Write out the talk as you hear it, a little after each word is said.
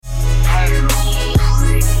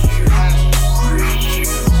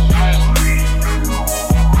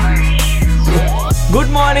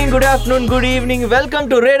morning, good afternoon, good evening. Welcome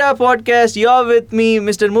to Radar Podcast. You're with me,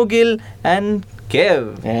 Mr. Mugil and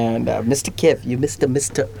Kev. And Mr. Kev, you missed the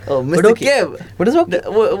Mr. Oh, Mr. But okay. Kev. What is okay?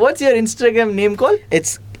 What's your Instagram name called?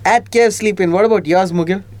 It's at Kev Sleepin. What about yours,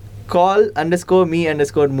 Mugil?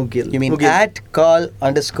 Call_me_Mugil. You mean Mugil. at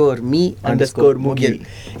call_me_Mugil.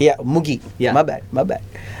 Yeah, Mugi. Yeah. My bad.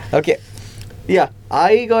 Okay. Yeah,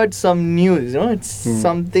 I got some news. It's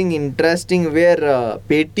something interesting where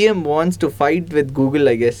Paytm wants to fight with Google,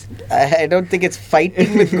 I guess. I don't think it's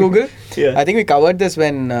fighting with Google. Yeah. I think we covered this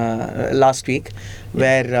when last week,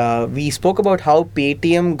 where we spoke about how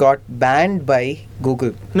Paytm got banned by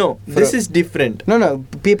Google. No, this is different. No.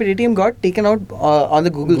 Paytm got taken out on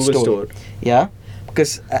the Google Store. Yeah,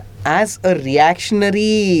 because as a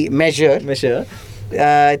reactionary measure,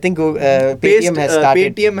 I think Paytm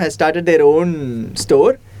has started their own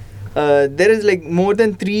store. There is like more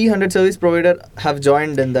than 300 service providers have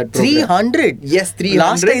joined in that program. 300? Yes, 300.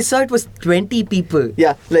 Last I saw it was 20 people.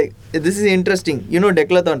 Yeah, like this is interesting. You know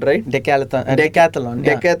Decathlon, right? Decathlon. Yeah.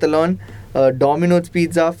 Decathlon, Domino's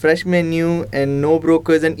Pizza, Fresh Menu, and No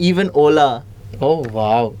Brokers, and even Ola. Oh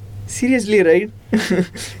wow. Seriously, right?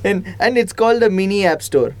 and it's called a mini app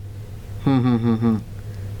store.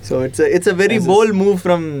 So it's a very bold move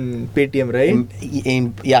from Paytm, right?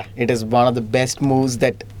 Yeah, it is one of the best moves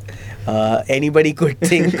that anybody could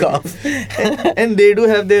think of. And they do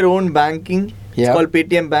have their own banking. It's Yeah. called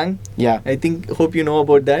Paytm Bank. Yeah. I hope you know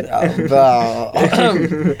about that.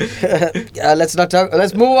 Let's not talk.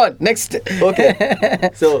 Let's move on. Next. Okay.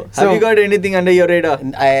 So have you got anything under your radar?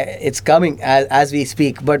 It's coming as we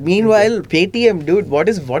speak. But meanwhile, Paytm, dude, what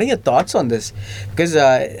are your thoughts on this? Because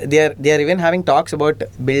they are even having talks about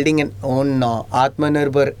building an own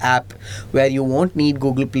Atmanirbhar app where you won't need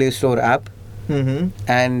Google Play Store app. Mm-hmm.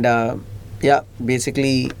 And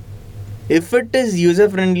basically. If it is user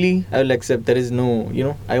friendly, I will accept. There is no,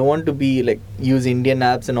 I want to be like use Indian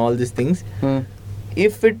apps and all these things.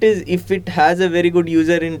 If it has a very good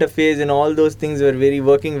user interface and all those things were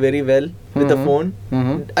working very well with the phone,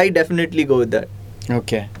 I definitely go with that.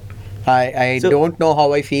 Okay. I don't know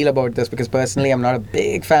how I feel about this because personally I'm not a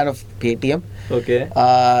big fan of Paytm. Okay.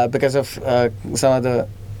 Because of some of the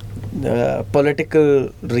political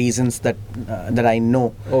reasons that I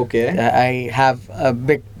know. Okay. I have a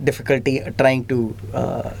big difficulty trying to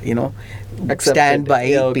Accept stand it. by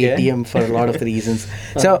Yeah, okay. Paytm for a lot of reasons.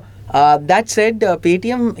 So that said,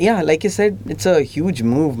 Paytm, like you said, it's a huge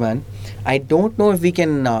move, man. I don't know if we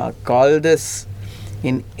can call this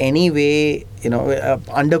in any way,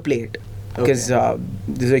 underplay it because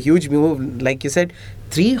this is a huge move, like you said.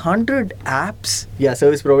 300 apps. Yeah,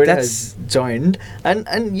 service provider has joined, and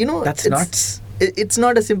that's nuts. It's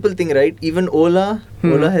not a simple thing, right? Even Ola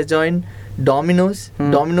has joined. Domino's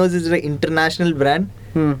is an international brand,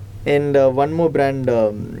 and one more brand,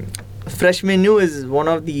 Fresh Menu is one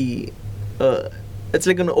of the. It's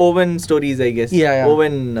like an Oven Stories, I guess. Yeah.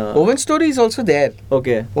 Oven Story is also there.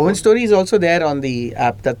 Okay. Oven Story is also there on the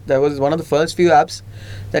app. That was one of the first few apps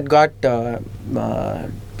that got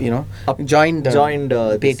joined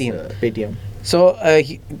Paytm. So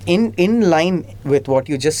in line with what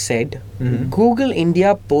you just said, Google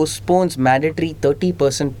India postpones mandatory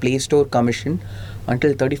 30% Play Store commission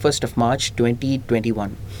until 31st of March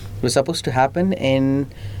 2021. It was supposed to happen in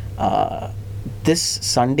this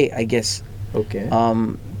Sunday, I guess. Okay.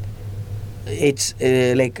 It's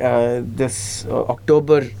this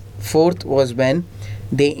October 4th was when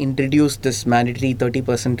they introduced this mandatory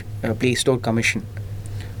 30% Play Store commission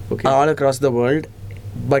all across the world,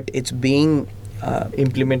 but it's being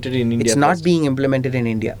implemented in India. It's not being implemented in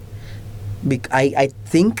India. I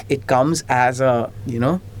think it comes as a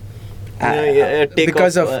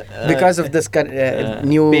because of this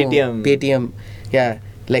new Paytm. Yeah,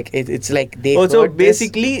 like it's like they. Also,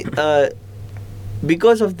 basically,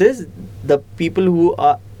 because of this, the people who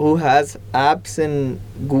has apps in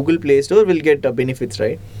Google Play Store will get benefits,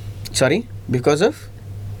 right? Sorry, because of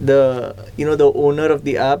the the owner of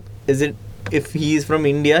the app, if he is from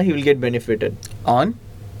India, he will get benefited on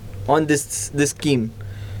this scheme,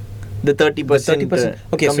 the 30%. 30%.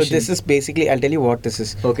 Okay, commission. so this is basically, I'll tell you what this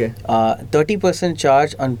is. Okay. 30%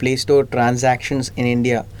 charge on Play Store transactions in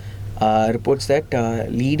India. Reports that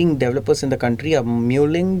leading developers in the country are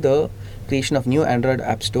mulling the creation of new Android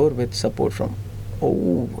app store with support from.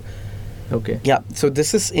 Okay. Yeah. So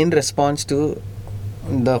this is in response to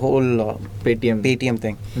the whole Paytm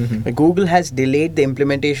thing. Google has delayed the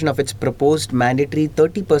implementation of its proposed mandatory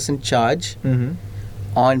 30% charge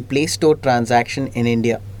on Play Store transaction in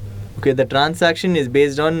India. Okay, the transaction is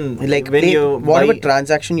based on like when you whatever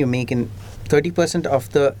transaction you make in 30%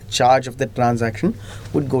 of the charge of the transaction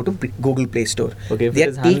would go to Google Play Store. Okay, if They it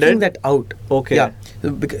are is taking 100? that out. Okay.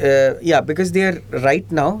 Yeah, because they are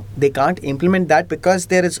right now they can't implement that because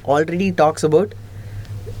there is already talks about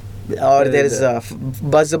or there is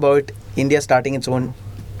buzz about India starting its own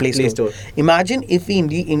Play Store. Imagine if we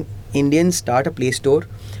Indians start a Play Store,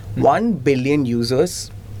 1 billion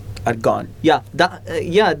users are gone. Yeah,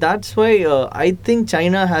 that's why I think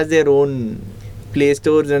China has their own Play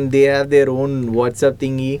Stores and they have their own WhatsApp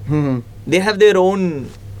thingy. Mm-hmm. They have their own,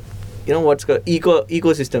 what's called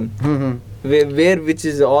ecosystem. Mm-hmm. Where which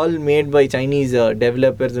is all made by Chinese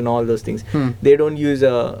developers and all those things. They don't use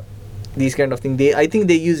these kind of things. I think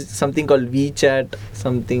they use something called WeChat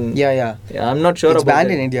something. Yeah. I'm not sure it's about banned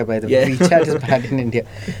that. in India, by the way. Yeah. WeChat is banned in India.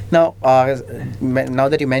 Now, now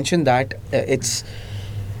that you mentioned that,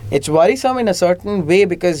 it's worrisome in a certain way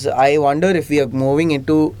because I wonder if we are moving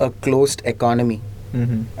into a closed economy.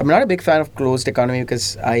 Mm-hmm. I'm not a big fan of closed economy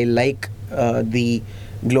because I like the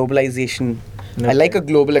globalization. Okay. I like a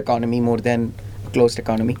global economy more than a closed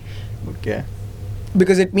economy Okay.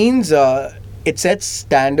 because it means it sets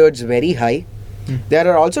standards very high. There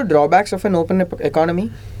are also drawbacks of an open economy.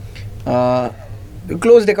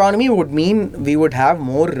 Closed economy would mean we would have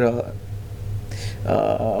more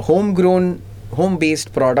homegrown,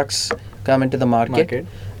 home-based products come into the market.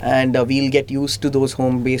 And we'll get used to those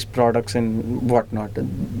home-based products and whatnot.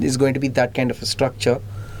 There's going to be that kind of a structure.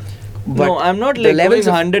 But no, I'm not the like going levels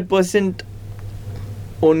of 100%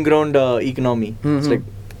 own ground economy. It's Mhm. like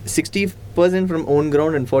 60% from own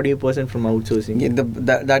ground and 40% from outsourcing.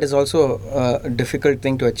 that is also a difficult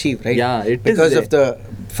thing to achieve, right? Yeah, it is because there. of the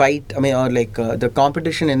fight. Or like the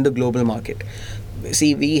competition in the global market.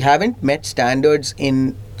 See, we haven't met standards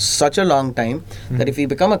in such a long time that if we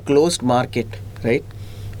become a closed market, right,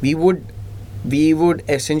 we would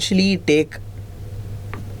essentially take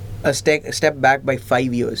a step back by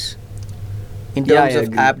 5 years in Yeah, terms I of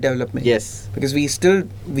agree. app development. Yes. Because we still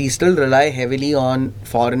rely heavily on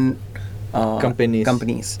foreign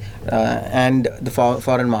companies and the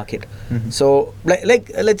foreign market. Mhm. So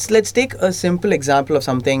let's take a simple example of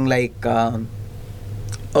something like a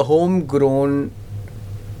homegrown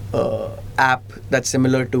app that's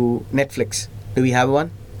similar to Netflix. Do we have one?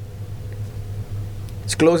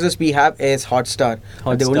 It's closest we have is Hotstar.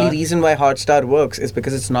 But the only Hotstar. reason why Hotstar works is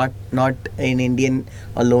because it's not an Indian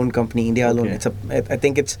alone company, India alone. Okay. I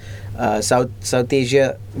think it's South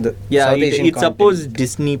Asia. Yeah, South Asian it's supposed continent.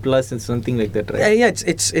 Disney Plus and something like that, right? Yeah,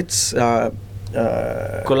 it's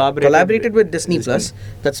Collaborated with Disney Disney.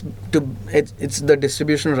 Plus. It's the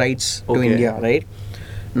distribution rights to Okay. India, right?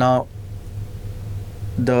 Now,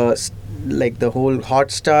 the whole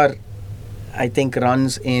Hotstar, I think,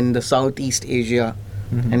 runs in the Southeast Asia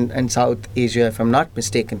Mhm. and South Asia, if I'm not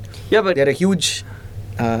mistaken. Yeah, but They're a huge.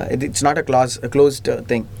 It's not a closed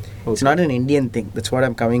thing. It's Okay. not an Indian thing. That's what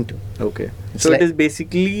I'm coming to. okay. It's So like- it is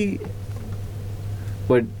basically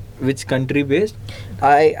which country based?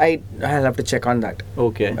 I'll have to check on that.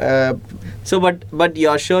 Okay. Uh, So but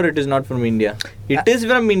you're sure it is not from India? It is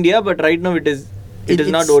from India, but right now it is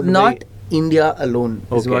not it's owned not by. India alone.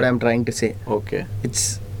 Is Okay. what I'm trying to say. Okay.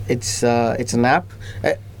 It's an app.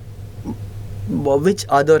 Which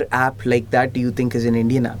other app like that do you think is an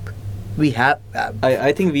Indian app? We have.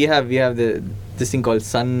 I think we have this thing called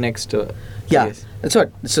Sun Next. Yeah, Yes. that's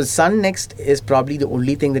what. So Sun Next is probably the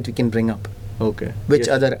only thing that we can bring up. Okay. Which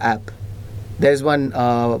Yes. other app? There's one.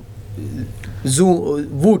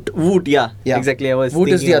 Woot. Woot, yeah. Yeah. Exactly. I was Woot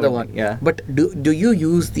is thinking the other about one. it, Yeah. But do you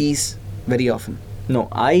use these very often? No,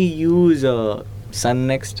 I use Sun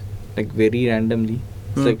Next like very randomly.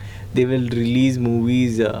 It's like they will release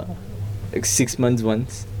movies like 6 months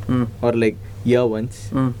once Mm. or like year once.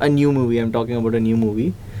 Mm. A new movie. I'm talking about a new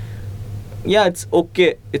movie. Yeah, it's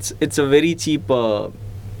okay. It's a very cheap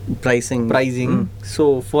Pricing. pricing. So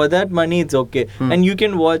for that money, it's okay. Mm. And you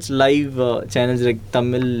can watch live channels like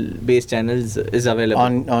Tamil based channels is available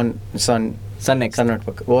on Sun Next. Sun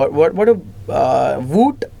Network. What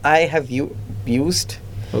Woot I have used.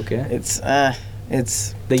 Okay. It's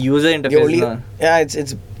The user the interface. only, na? yeah,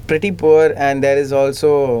 it's pretty poor, and there is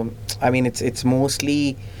also, I mean, it's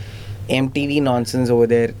mostly MTV nonsense over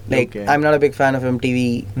there. Like, Okay. I'm not a big fan of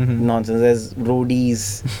MTV Mhm. nonsense. There's Roadies,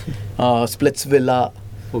 Splitsvilla.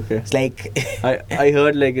 Okay. It's like I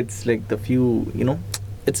heard like it's like the few,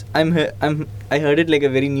 it's I heard it like a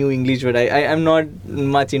very new English word. I'm not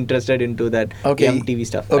much interested into that Okay. MTV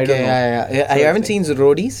stuff. Okay, I don't know. yeah. So I it's haven't like- seen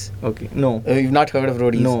Roadies. Okay. No. You've not heard of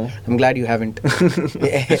Roadies? No. I'm glad you haven't.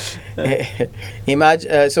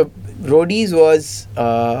 Imagine, so Roadies was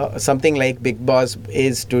something like Big Boss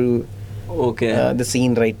is to Okay. the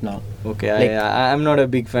scene right now. Okay, Like- I'm not a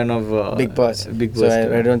big fan of Big Boss. Big So Boss.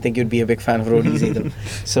 I don't think you'd be a big fan of roadies either.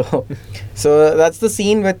 So that's the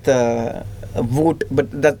scene with Voot. But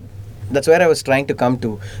that's where I was trying to come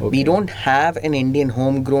to. Okay. We don't have an Indian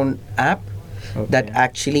homegrown app that Okay.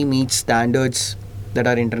 actually meets standards that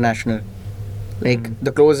are international. Like Mhm.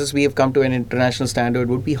 the closest we have come to an international standard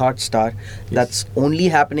would be Hotstar. That's only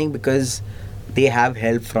happening because they have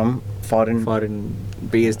help from foreign.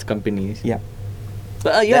 foreign-based companies. Yeah.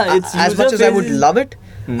 But, yeah, it's as much as I would love it,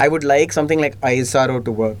 Hmm. I would like something like ISRO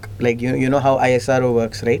to work. Like you know how ISRO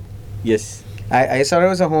works, right? Yes.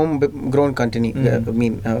 ISRO is a homegrown company. Mhm. I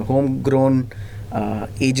mean, homegrown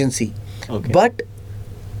agency. Okay. But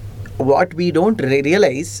what we don't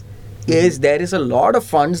realize is there is a lot of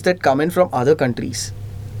funds that come in from other countries.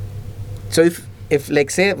 So if like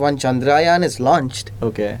say one Chandrayaan is launched,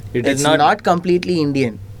 Okay. it's not completely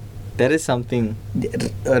Indian. There is something.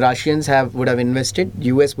 The Russians would have invested,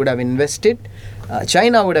 US would have invested,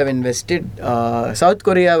 China would have invested, South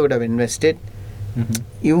Korea would have invested. Mhm.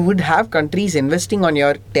 You would have countries investing on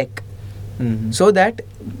your tech Mhm. so that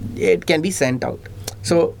it can be sent out.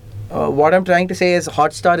 So what I'm trying to say is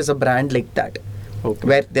Hotstar is a brand like that, Okay.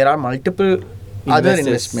 where there are multiple other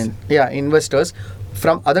Investors. investors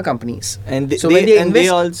from other companies. And they, So they, when they and they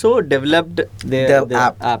invest- also developed The the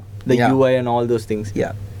app. the Yeah. UI and all those things.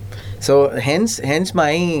 Yeah. So hence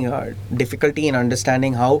my difficulty in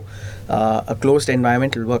understanding how a closed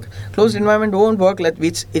environment will work. Closed environment won't work.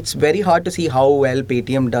 It's very hard to see how well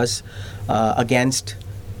Paytm does against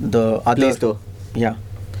the other. Play Store. Yeah.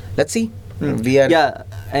 Let's see. Mm. We are. Yeah,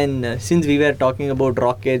 and since we were talking about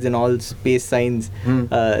rockets and all space science, Hmm.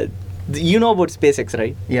 you know about SpaceX,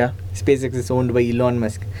 right? Yeah. SpaceX is owned by Elon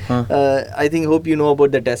Musk. Huh. Hope you know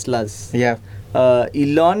about the Teslas. Yeah.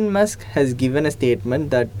 Elon Musk has given a statement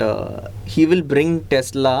that he will bring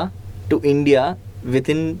Tesla to India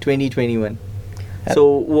within 2021. So,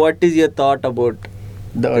 what is your thought about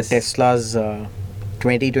The this? Tesla's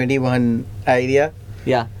 2021 idea.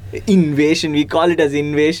 Yeah, invasion. We call it as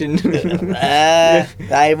invasion.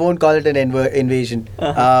 I won't call it an invasion.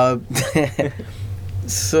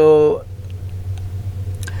 So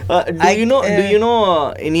Do I- you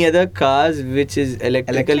know any other cars which is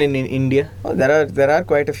electrical in India? oh, there are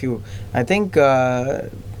quite a few. I think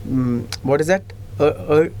what is that?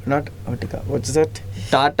 Not Ertiga. What's that?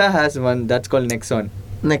 Tata has one that's called Nexon.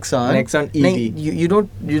 Nexon. Nexon No, EV. you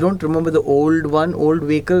don't remember the old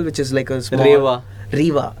vehicle which is like a small Reva.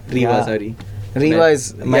 Riva. Riva, sorry. Riva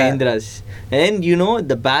is Mahindra's. And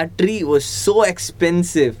the battery was so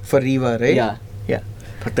expensive. for Riva, right? Yeah. Yeah.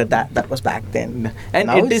 But that was back then. And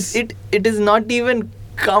Now it is not even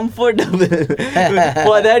comfortable.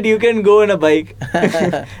 For that you can go on a bike.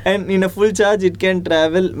 And in a full charge it can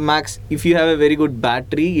travel max, if you have a very good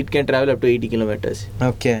battery, it can travel up to 80 kilometers.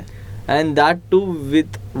 Okay. And that too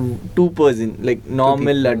with 2 person, like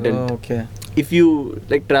normal adult. Oh, okay. If you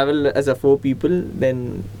like travel as a 4 people,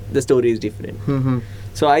 then the story is different. Mm-hmm.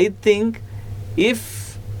 So I think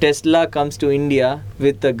if Tesla comes to India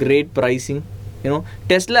with a great pricing,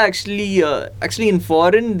 Tesla actually in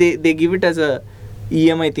foreign they give it as a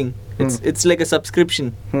EMI thing. It's like a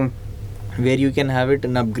subscription where you can have it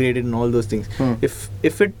and upgrade it and all those things.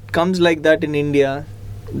 If it comes like that in India,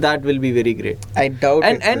 that will be very great. I doubt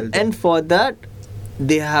it. And for that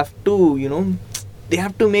they have to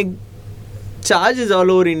make charges all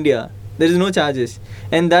over India. There is no charges,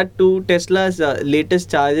 and that too Tesla's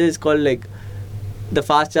latest charger is called like the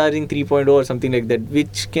fast charging 3.0 or something like that,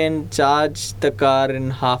 which can charge the car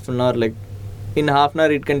in half an hour. Like in half an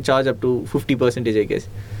hour it can charge up to 50%, I guess.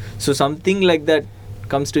 So something like that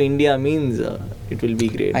comes to India means it will be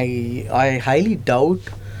great. I highly doubt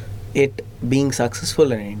it being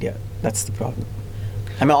successful in India. That's the problem.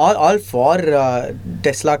 I mean, all for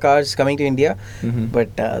Tesla cars coming to India, Mhm.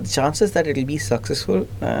 but the chances that it will be successful,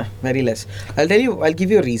 very less. I'll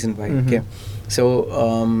give you a reason why. Mhm. Okay, so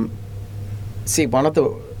see, one of the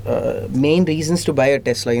main reasons to buy a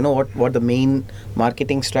Tesla, you know what the main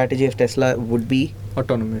marketing strategy of Tesla would be?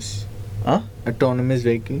 Autonomous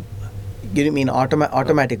vehicle. You mean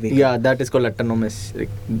automatic vehicle? Yeah, that is called autonomous. Like,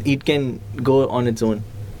 it can go on its own.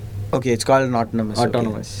 Okay, it's called an autonomous. okay.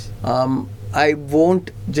 Autonomous. I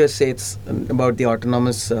won't just say it's about the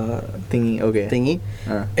autonomous Thingy. Okay. thingy.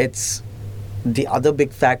 It's the other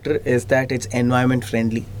big factor is that it's environment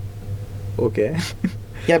friendly. Okay.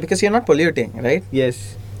 Yeah, because you're not polluting, right?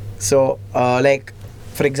 Yes. So, like,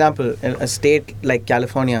 for example, in a state like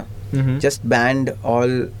California Mm-hmm. just banned all.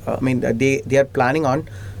 They are planning on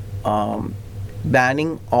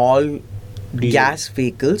banning all Diesel. gas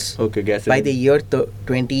vehicles Okay. Gas. by the year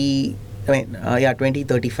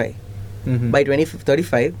 2035. by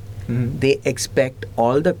 2035, they expect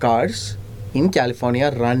all the cars in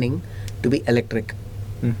California running to be electric,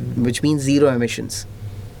 which means zero emissions.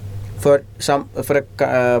 For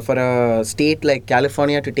a state like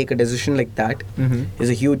California to take a decision like that is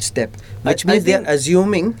a huge step, which means they are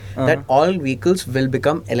assuming that all vehicles will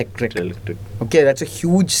become electric. Okay, that's a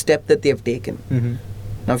huge step that they have taken.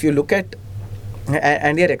 Now, if you look at,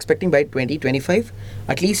 and they are expecting by 2025,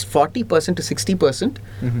 at least 40% to 60%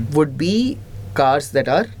 would be cars that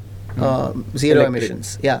are zero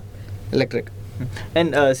emissions. Yeah, electric.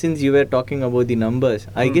 And since you were talking about the numbers,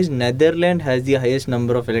 I guess Netherlands has the highest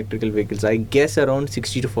number of electrical vehicles. I guess around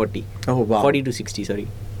 60 to 40. Oh, wow. 40 to 60, sorry.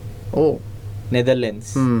 Oh.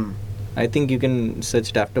 Netherlands. I think you can search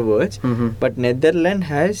it afterwards. But Netherlands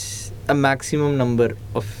has a maximum number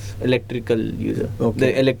of electrical user.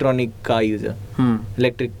 The electronic car user.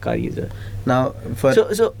 Electric car user. Now,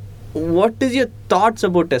 So what is your thoughts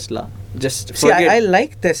about Tesla? Just see, I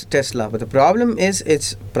like this Tesla, but the problem is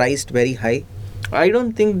it's priced very high. I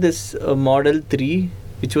don't think this Model 3,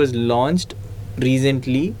 which was launched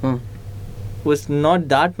recently, was not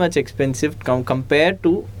that much expensive compared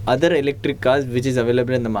to other electric cars which is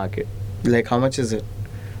available in the market. Like, how much is it?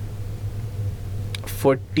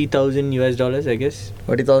 $40,000 I guess.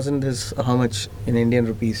 40,000 is how much in Indian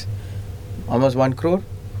rupees? Almost 1 crore?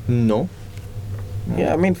 No.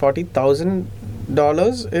 Yeah, I mean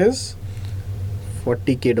 $40,000 is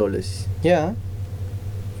 $40,000. Yeah.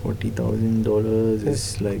 $40,000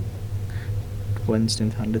 is like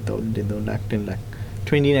 100,000, 10 lakh, 10 lakh,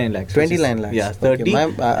 29 lakhs. 29 lakhs. Yeah, 30.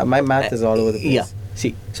 Okay, my math is all over the place. Yeah,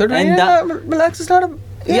 see. So 29 lakhs is not a...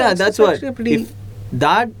 Yeah, that's what. If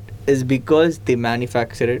that is because they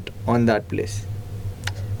manufacture it on that place.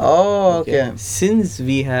 Oh, okay. Since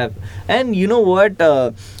we have... And you know what?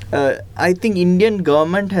 I think Indian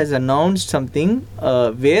government has announced something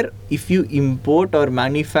where if you import or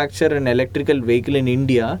manufacture an electrical vehicle in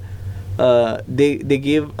India, they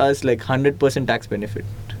give us like 100% tax benefit.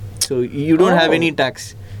 So you don't have any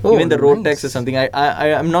tax. Even the road tax or something.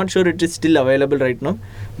 I'm not sure it is still available right now,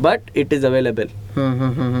 but it is available.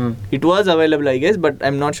 It was available, I guess, but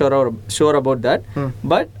I'm not sure about that.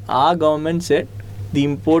 But our government said the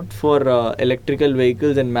import for electrical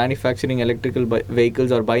vehicles and manufacturing electrical vehicles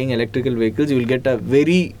or buying electrical vehicles, you will get a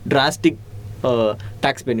very drastic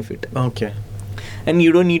tax benefit. Okay. And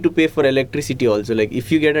you don't need to pay for electricity also. Like if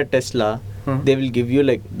you get a Tesla, they will give you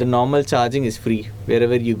like the normal charging is free.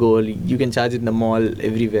 Wherever you go, you can charge it in the mall,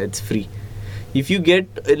 everywhere, it's free. If you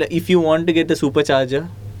want to get the supercharger,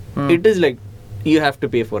 it is like you have to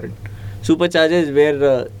pay for it. Supercharger is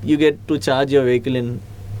where you get to charge your vehicle in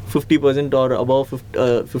 50% or above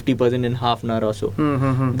 50% in half an hour or so.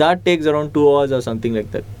 That takes around 2 hours or something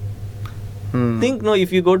like that. Think no,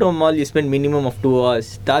 if you go to a mall, you spend minimum of 2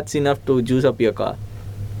 hours. That's enough to juice up your car.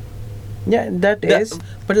 Yeah, that is.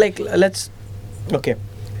 But like, let's... Okay.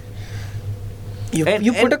 You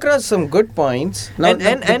put across some good points. Now,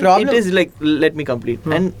 the problem... it is like, let me complete.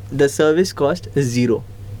 And the service cost is zero.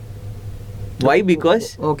 Why?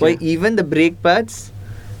 Because why even the brake pads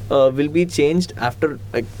will be changed after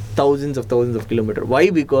like thousands of kilometers. Why?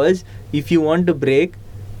 Because if you want to brake,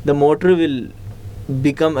 the motor will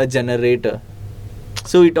become a generator.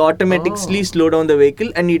 So it automatically slow down the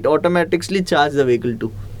vehicle and it automatically charge the vehicle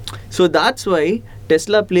too. So that's why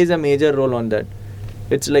Tesla plays a major role on that.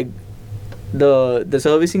 It's like the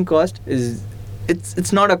servicing cost is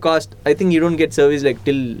it's not a cost. I think you don't get service like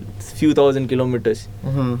till few thousand kilometers.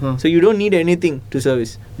 So you don't need anything to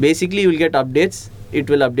service. Basically, you will get updates. It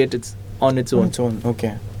will update on its own.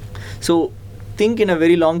 Okay. So think in a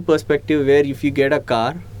very long perspective where if you get a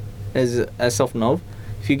car, as of now,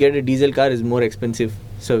 if you get a diesel car is more expensive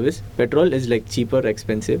service. Petrol is like cheaper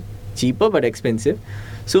but expensive.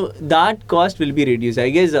 So that cost will be reduced. I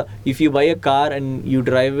guess if you buy a car and you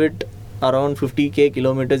drive it around 50k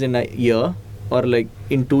kilometers in a year or like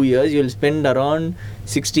in 2 years, you'll spend around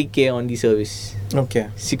 60k on the service. Okay.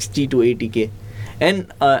 60 to 80k.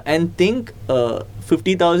 And think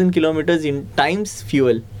 50,000 kilometers in times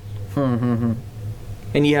fuel.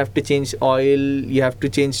 And you have to change oil, you have to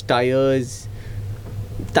change tires.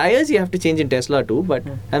 Tires you have to change in Tesla too, but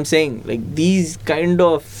I'm saying like these kind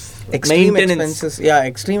of extreme expenses. Yeah,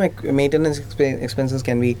 extreme maintenance expenses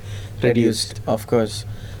can be reduced, of course.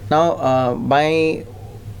 Now, my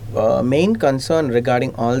main concern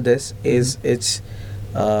regarding all this is it's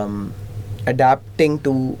adapting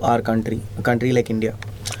to our country, a country like India.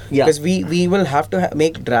 Yeah. Because we will have to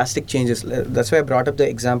make drastic changes. That's why I brought up the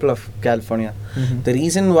example of California. The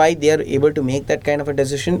reason why they are able to make that kind of a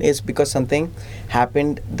decision is because something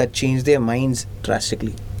happened that changed their minds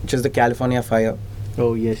drastically, which is the California fire.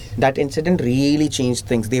 Oh yes. That incident really changed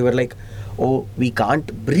things. They were like, oh, we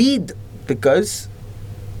can't breathe because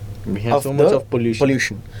We have of so much the of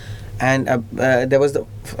pollution. And there was the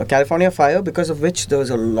California fire, because of which there was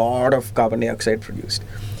a lot of carbon dioxide produced.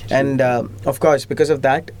 And of course, because of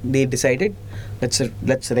that, they decided,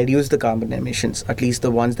 let's reduce the carbon emissions, at least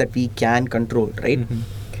the ones that we can control, right? Mhm.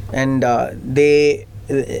 And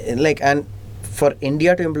and for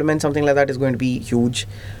India to implement something like that is going to be huge,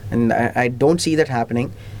 and I don't see that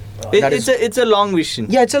happening. That is- It's a long vision.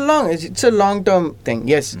 yeah, it's a long term thing,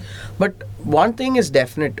 yes. But one thing is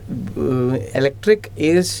definite: electric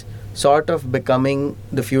is sort of becoming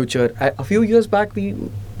the future. A few years back, we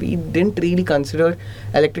didn't really consider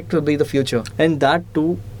electric to be the future. And that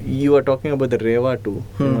too, you are talking about the Reva too,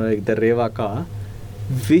 like the Reva car,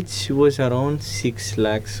 which was around 6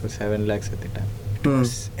 lakhs or 7 lakhs at the time. It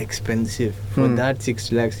was expensive. For that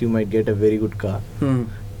 6 lakhs, you might get a very good car.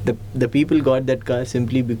 The people got that car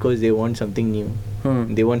simply because they want something new.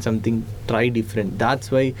 They want something try different.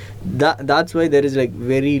 That's why there is like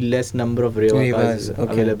very less number of Reva cars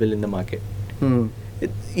okay. available in the market.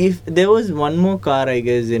 If there was one more car, I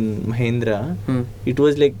guess, in Mahindra, it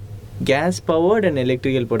was like gas powered and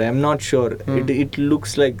electrical powered. I'm not sure. It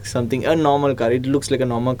looks like something, a normal car. It looks like a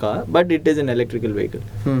normal car, but it is an electrical vehicle.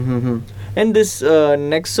 And this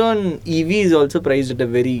Nexon EV is also priced at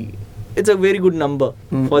it's a very good number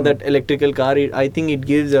for that electrical car. I think it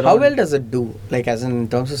gives around. How well does it do? Like, as in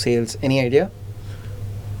terms of sales, any idea?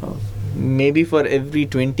 Maybe for every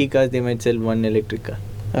 20 cars, they might sell one electric car.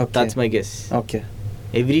 Okay. That's my guess. Okay.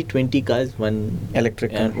 Every 20 cars, one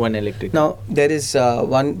Electric car. one electric. Now there is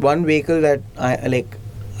one vehicle that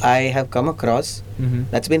I have come across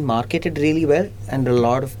that's been marketed really well, and a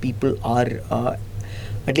lot of people are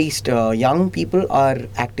at least young people are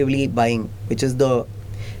actively buying, which is the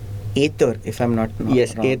Ather, if I'm not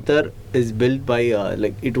Yes, wrong. Ather is built by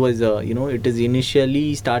it was it is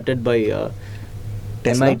initially started by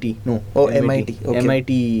Tesla? MIT. No. Oh, MIT. Okay.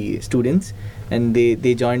 MIT students, and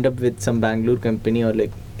they joined up with some Bangalore company or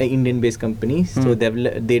like an Indian based company. So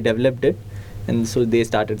they developed it, and so they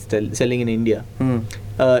started selling in India.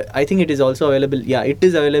 I think it is also available. Yeah, it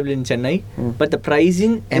is available in Chennai, but the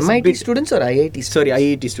pricing is MIT students or IIT students? Sorry,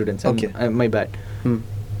 IIT students. Okay. My bad.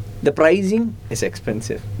 The pricing is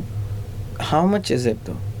expensive. How much is it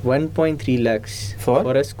though? 1.3 lakhs For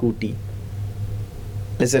a scooty.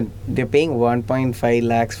 Listen, they're paying 1.5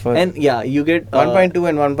 lakhs for, And yeah, you get 1.2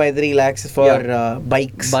 and 1.3 lakhs for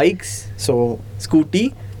bikes. So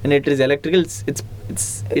scooty, and it is electrical.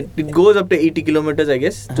 It goes up to 80 kilometers, I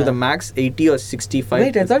guess, to the max 80 or 65.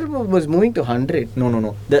 Wait, I thought it was moving to 100.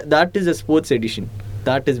 No. That is a sports edition.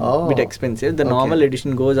 That is a bit expensive. The normal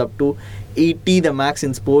edition goes up to 80, the max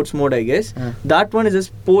in sports mode, I guess. That one is a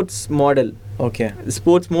sports model. Okay.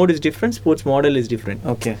 Sports mode is different, sports model is different.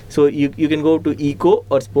 Okay. So you can go to eco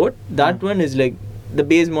or sport. That one is like the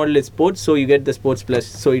base model is sports, so you get the sports plus.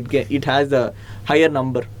 So it has a higher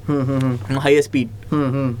number, higher speed.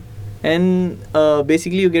 And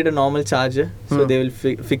basically you get a normal charger, so they will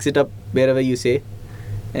fix it up wherever you say.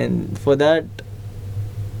 And for that,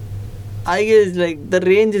 I guess like the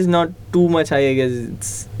range is not too much high. I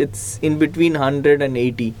guess it's in between 100 and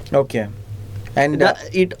 80. Okay. And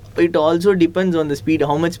it also depends on the speed,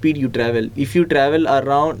 how much speed you travel. If you travel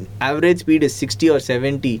around, average speed is 60 or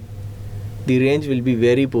 70, the range will be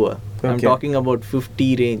very poor. I'm talking about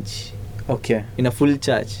 50 range. Okay. In a full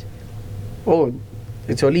charge. Oh,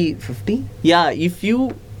 it's only 50? Yeah,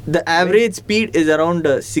 the average speed is around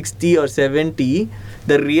 60 or 70,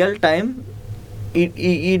 the real time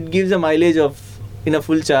it gives a mileage of, in a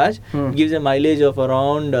full charge, it gives a mileage of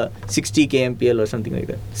around 60 kmpl or something like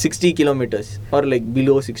that, 60 kilometers or like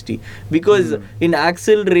below 60, because in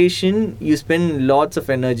acceleration you spend lots of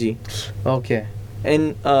energy. Okay.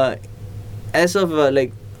 And as of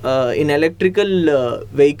in electrical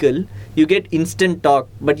vehicle, you get instant torque,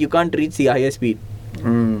 but you can't reach the higher speed.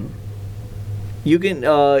 You can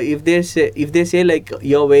if they say like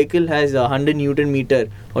your vehicle has 100 Newton meter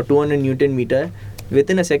or 200 Newton meter,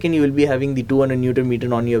 within a second you will be having the 200 Newton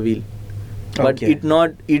meter on your wheel. But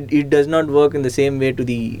it does not work in the same way to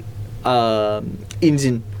the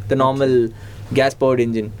engine, the normal gas powered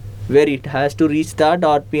engine, where it has to reach that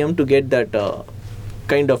RPM to get that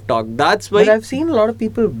kind of torque. That's why. But I've seen a lot of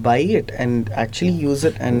people buy it and actually use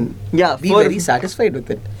it and be very satisfied with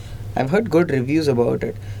it. I've heard good reviews about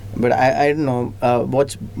it, but I don't know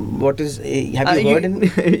what is. Have you heard?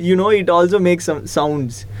 It also makes some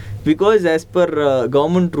sounds, because as per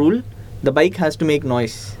government rule, the bike has to make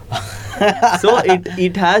noise. So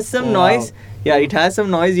it has some noise. Yeah, it has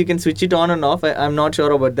some noise. You can switch it on and off. I'm not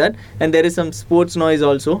sure about that. And there is some sports noise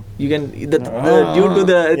also. You can due to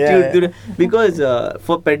the because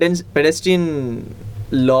for pedestrian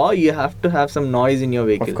law, you have to have some noise in your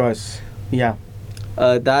vehicle. Of course. Yeah.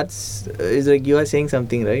 That's is like you are saying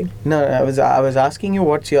something, right? No, I was asking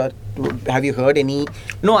you have you heard any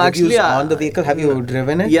No, reviews actually, on the vehicle? Have you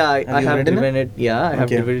driven it? Yeah, I have ridden driven it. Yeah, I have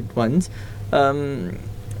Okay. driven it once.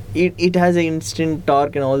 It has an instant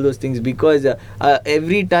torque and all those things because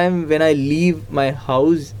every time when I leave my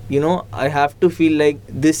house, I have to feel like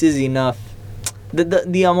this is enough.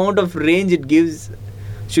 The amount of range it gives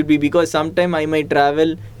should be, because sometime I might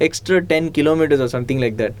travel extra 10 kilometers or something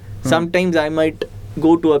like that. Sometimes I might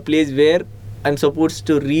go to a place where I'm supposed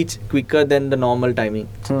to reach quicker than the normal timing.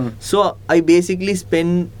 So I basically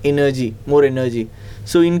spend more energy.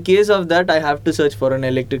 So in case of that, I have to search for an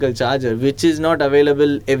electrical charger, which is not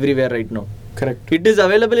available everywhere right now. Correct. It is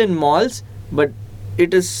available in malls, but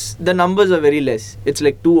the numbers are very less. It's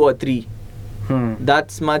like 2 or 3.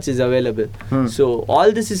 That's much is available. So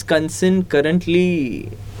all this is concerned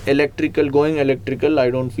currently going electrical, I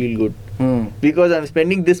don't feel good. Because I'm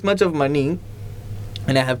spending this much of money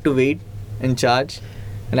and I have to wait and charge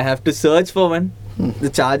and I have to search for one. The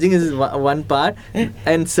charging is one part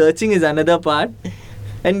and searching is another part.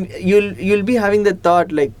 And you'll be having the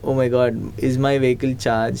thought like, oh my god, is my vehicle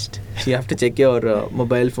charged? So you have to check your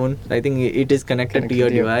mobile phone. I think it is connected to your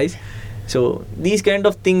device. So these kind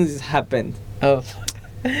of things happen. Oh.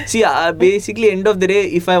 See, basically end of the day,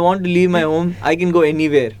 if I want to leave my home, I can go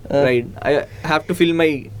anywhere, right? I have to fill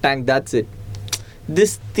my tank, that's it.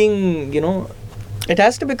 This thing, it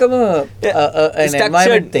has to become an structured,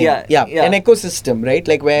 environment thing. Yeah, an ecosystem, right?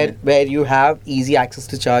 Like where you have easy access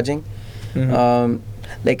to charging.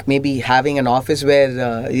 Like maybe having an office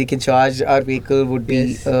where you can charge our vehicle would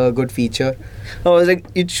be a good feature. I was like,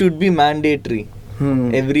 it should be mandatory.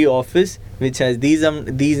 Every office which has these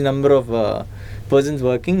number of persons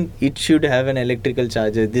working, it should have an electrical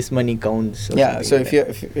charger. This money counts. Yeah. So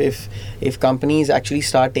if companies actually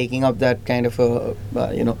start taking up that kind of a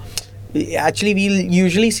actually we'll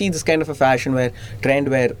usually see this kind of a trend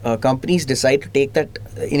where companies decide to take that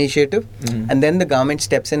initiative, and then the government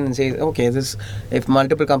steps in and says, okay, if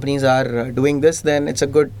multiple companies are doing this, then it's a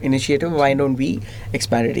good initiative, why don't we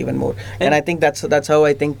expand it even more? And I think that's how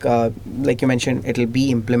I think like you mentioned, it'll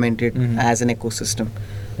be implemented as an ecosystem.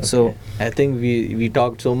 Okay. So I think we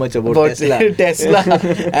talked so much about Tesla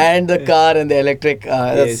and the car and the electric.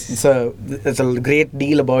 That's a great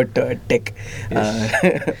deal about tech.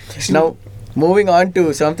 Yes. Now, moving on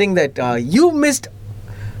to something that you missed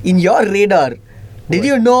in your radar. Did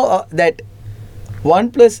you know that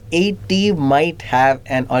OnePlus 8T might have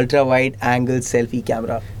an ultra-wide angle selfie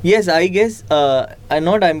camera? Yes, I guess. I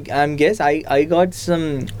got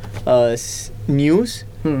some news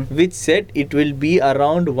which said it will be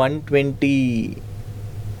around 120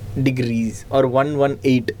 degrees or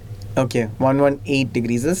 118. Okay, 118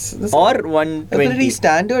 degrees. This or 120. Pretty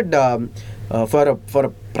standard for a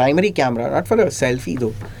primary camera, not for a selfie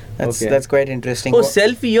though. That's quite interesting. Oh,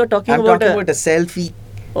 selfie! You're talking I'm about talking about a selfie.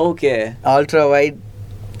 Okay. Ultra wide.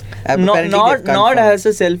 Nord has a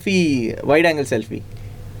selfie, wide angle selfie.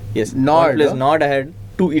 Yes. Nord had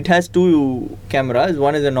two. It has two cameras.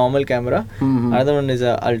 One is a normal camera. Another one is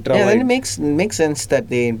a ultra wide. Yeah, then it makes sense that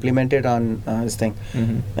they implemented on this thing.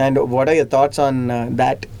 And what are your thoughts on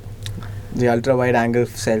that? The ultra wide angle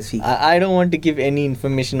selfie. I don't want to give any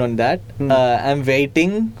information on that. I'm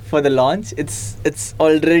waiting for the launch. It's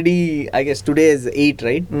already, I guess today is 8,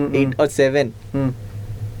 right? 8 or 7.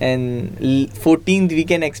 And 14th we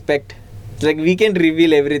can expect. Like we can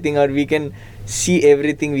reveal everything, or we can see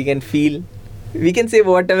everything, we can feel. We can say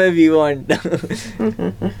whatever we want.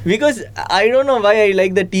 Because I don't know why I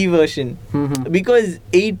like the T version. Because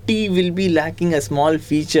 8T will be lacking a small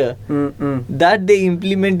feature that they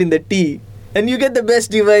implement in the T, and you get the best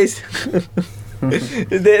device.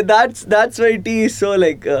 That's why T is so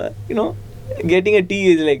like getting a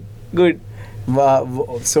T is like good.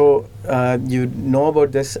 So you know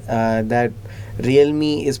about this that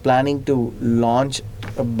Realme is planning to launch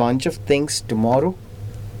a bunch of things tomorrow.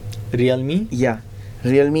 Realme? Yeah.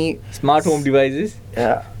 Realme smart home devices.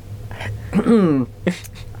 Yeah.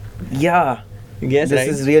 Yes, this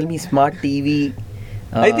is Realme Smart TV.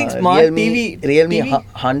 I think Smart Realme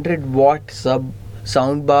 100 watt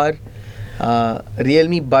soundbar.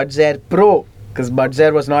 Realme Buds Air Pro, because Buds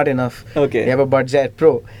Air was not enough. Okay. They have a Buds Air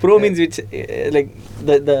Pro. Pro means which like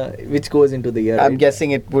the which goes into the ear. I'm guessing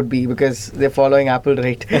it would be because they're following Apple,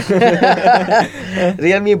 right?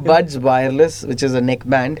 Realme Buds Wireless, which is a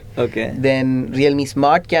neckband. Okay. Then Realme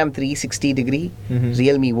Smart Cam 360 degree.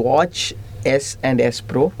 Realme Watch S and S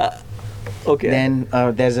Pro. Okay. Then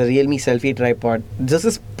there's a Realme selfie tripod. This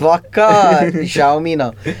is Pakka Xiaomi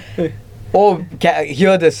now. Oh,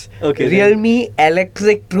 hear this. Okay, Realme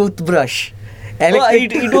electric toothbrush.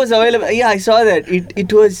 It was available. Yeah, I saw that.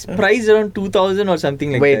 It was priced around 2,000 or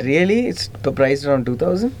something like Wait, that. really? It's priced around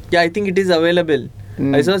 2,000? Yeah, I think it is available.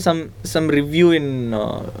 I saw some review in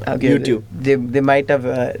YouTube. They might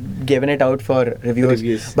have given it out for reviewers.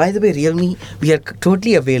 Reviews. By the way, Realme, we are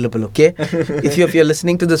totally available. Okay, if you're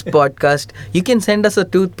listening to this podcast, you can send us a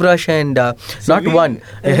toothbrush and not one,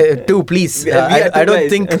 two, please. I don't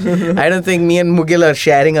think me and Mugil are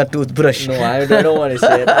sharing a toothbrush. No, I don't want to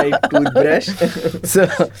share my toothbrush. So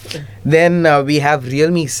then we have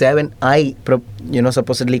Realme 7i,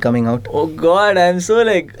 supposedly coming out. Oh God, I'm so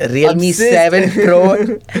like Realme obsessed. 7 Pro.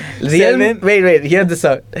 Wait, hear this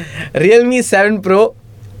out. Realme 7 Pro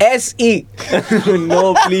SE.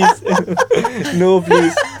 No, please. No,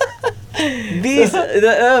 please. These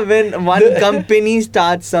when one company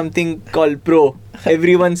starts something called Pro,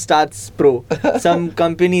 everyone starts Pro. Some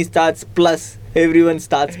company starts Plus, everyone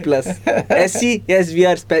starts Plus. SE, yes, we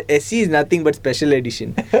are SE is nothing but special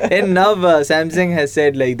edition. And now Samsung has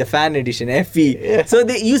said like the fan edition FE. So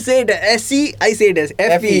you say it as SE, I say it as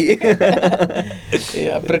FE.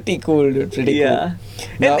 Yeah, pretty cool, dude. Pretty cool. And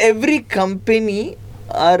Now- every company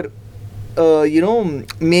are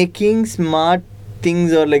making smart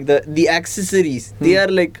things, or like the accessories. They are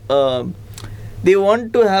like they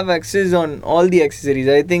want to have access on all the accessories.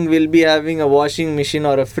 I think we'll be having a washing machine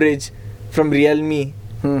or a fridge from Realme.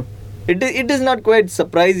 It is not quite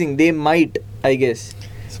surprising. They might, I guess,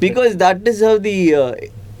 because that is how the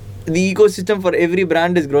ecosystem for every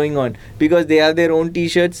brand is growing on, because they have their own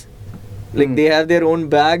t-shirts, like they have their own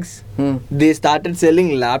bags. They started selling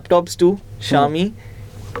laptops too, Xiaomi.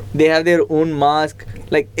 They have their own mask,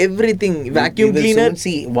 like everything. Vacuum we will cleaner. soon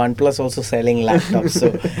see OnePlus also selling laptops. So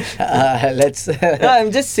let's. No,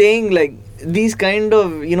 I'm just saying, like, these kind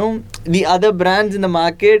of, the other brands in the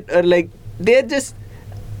market are like, they're just,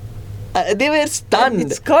 they were stunned.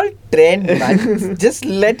 It's called trend, man. Just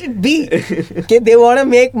let it be. Okay, they want to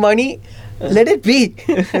make money. Let it be.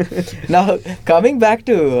 Now, coming back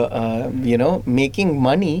to making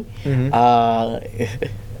money.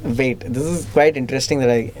 Wait, this is quite interesting that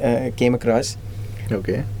I came across.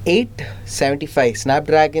 Okay. 875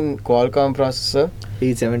 Snapdragon Qualcomm processor.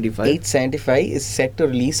 875. 875 is set to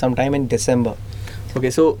release sometime in December. Okay,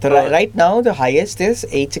 so Right now the highest is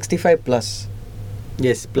 865 plus.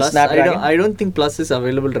 yes, Plus. Snapdragon? I don't think Plus is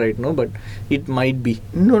available right now, but it might be.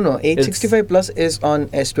 No, 865 plus is on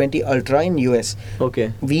S20 Ultra in US.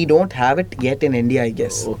 Okay. We don't have it yet in India, I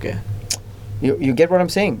guess. Okay. You get what I'm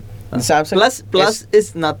saying? The Samsung Plus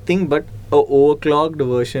is nothing but a overclocked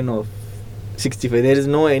version of 65. There is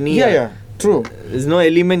no any. True. There's no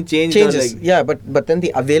element Changes. But then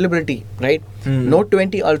the availability, right? Note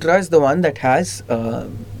 20 Ultra is the one that has the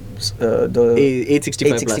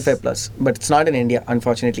 865 plus, but it's not in India,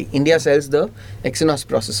 unfortunately. India sells the Exynos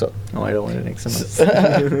processor. No, I don't want an Exynos.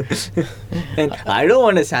 And I don't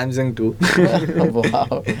want a Samsung too.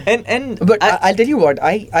 Wow. But I'll tell you what,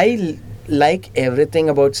 I like everything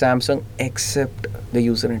about Samsung except the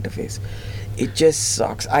user interface. It just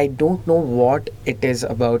sucks. I don't know what it is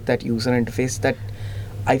about that user interface that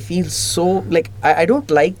I feel so like I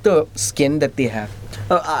don't like the skin that they have.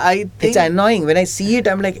 I think It's annoying. When I see it,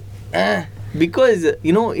 I'm like, because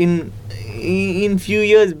in few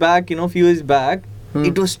years back,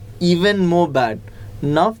 it was even more bad.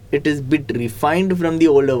 Now it is bit refined from the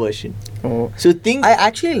older version. Oh. So think I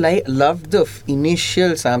actually loved the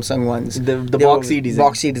initial Samsung ones. The They boxy were- design.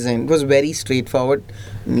 Boxy design. It was very straightforward.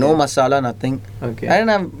 No masala, nothing. Okay. I didn't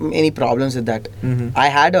have any problems with that. I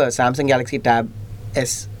had a Samsung Galaxy Tab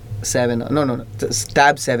S7. No.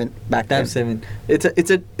 Tab 7 back then. Tab 7.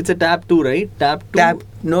 It's a Tab 2, right? Tab 2.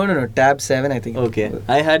 No. Tab 7, I think. Okay.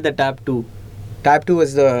 I had the Tab 2. Tab 2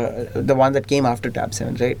 was the one that came after Tab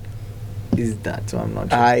 7, right? Is that, so I'm not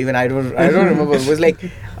sure. Even I don't remember. It was like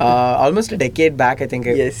almost a decade back, I think.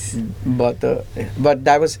 Yes. But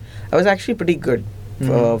that was actually pretty good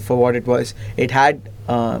for what it was. It had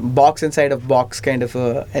box inside of box kind of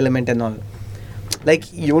element and all. Like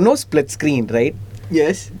split screen, right?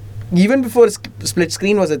 Yes. Even before split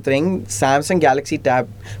screen was a thing, Samsung Galaxy Tab,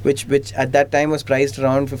 which at that time was priced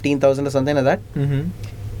around 15,000 or something like that,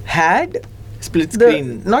 had Split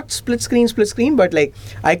screen. not split screen, but like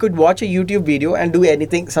I could watch a YouTube video and do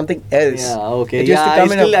something else. Yeah, okay. It used to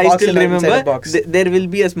come in a I box still inside a remember box. there will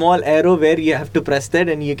be a small arrow where you have to press that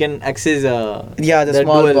and you can access The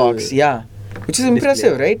small dual- box. Yeah. which is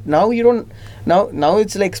impressive, display. right? Now you don't. Now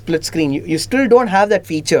it's like split screen. You still don't have that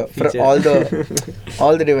feature for Feature.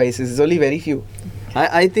 all the devices. It's only very few.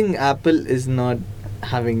 I think Apple is not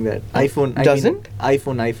having that. iPhone Doesn't?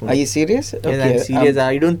 iPhone. Are you serious? Yes, I'm serious.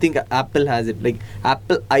 I don't think Apple has it. Like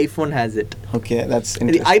Apple iPhone has it. Okay, that's The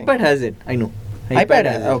interesting. iPad has it. I know. iPad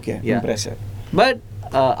has it. okay, Yeah. impressive. But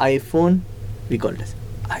iPhone, we call it as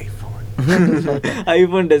iPhone.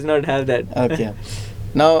 iPhone does not have that. Okay.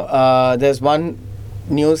 Now there's one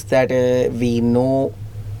news that we know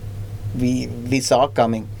we saw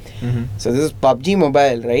coming. Mhm. So this is PUBG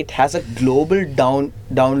Mobile, right? Has a global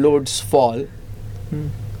downloads fall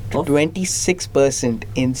to Of- 26%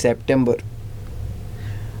 in September.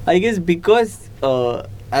 I guess because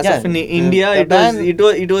as Yeah, of in the India, it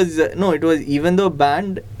was no, it was even though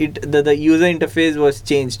banned, the user interface was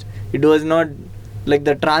changed. It was not like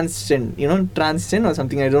the Transcend or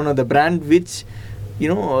something. I don't know the brand which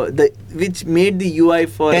which made the UI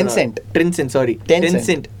for Tencent.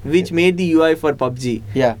 Tencent, which made the UI for PUBG.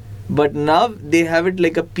 Yeah. But now they have it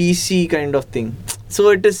like a PC kind of thing. So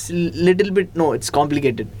it is little bit it's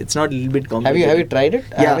complicated. It's not a little bit complicated. Have you tried it?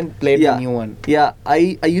 I Yeah, haven't played yeah. the new one. Yeah,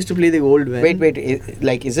 I used to play the old one. Wait,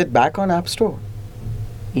 is it back on App Store?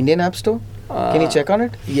 Indian App Store? Can you check on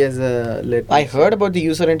it? Yes, I heard about the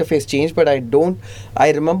user interface change, but I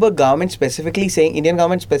remember Indian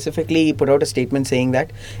government specifically put out a statement saying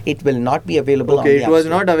that it will not be available on the Okay, it App was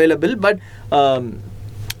Store. not available, but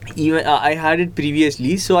even I had it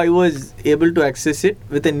previously, so I was able to access it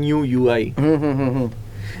with a new UI.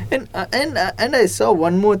 And I saw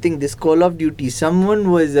one more thing. This Call of Duty.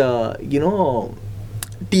 Someone was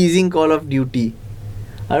teasing Call of Duty.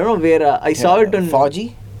 I don't know where I saw it on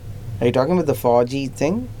 4G? Are you talking about the 4G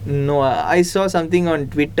thing? No, I saw something on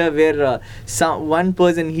Twitter where one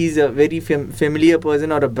person, he's a very familiar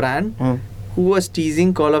person or a brand, who was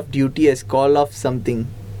teasing Call of Duty as Call of something.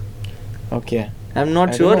 Okay. I'm not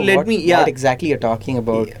I sure. don't know what exactly you're talking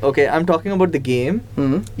about. Okay, I'm talking about the game.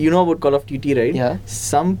 You know about Call of Duty, right? Yeah.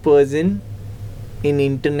 Some person in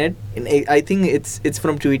internet, I think it's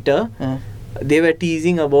from Twitter. They were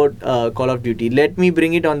teasing about Call of Duty. Let me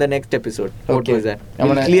bring it on the next episode. What Okay. was that? I'm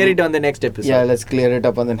We'll gonna- clear it on the next episode. Yeah, let's clear it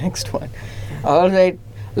up on the next one. All right.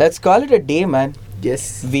 Let's call it a day, man.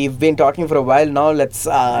 Yes. We've been talking for a while now. Let's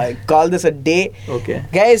call this a day. Okay.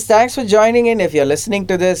 Guys, thanks for joining in. If you're listening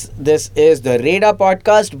to this is the Radar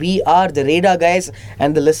Podcast. We are the Radar guys,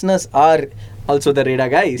 and the listeners are Also the Radar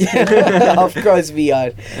guys. of course we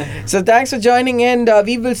are. So thanks for joining in.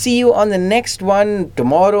 We will see you on the next one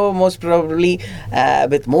tomorrow, most probably,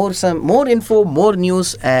 with more info, more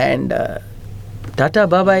news, and tata,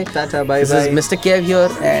 bye bye. Tata, bye This bye. is Mr. Kev here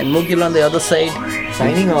and Mugil on the other side.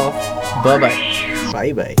 Signing off. Bye bye.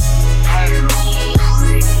 Bye bye.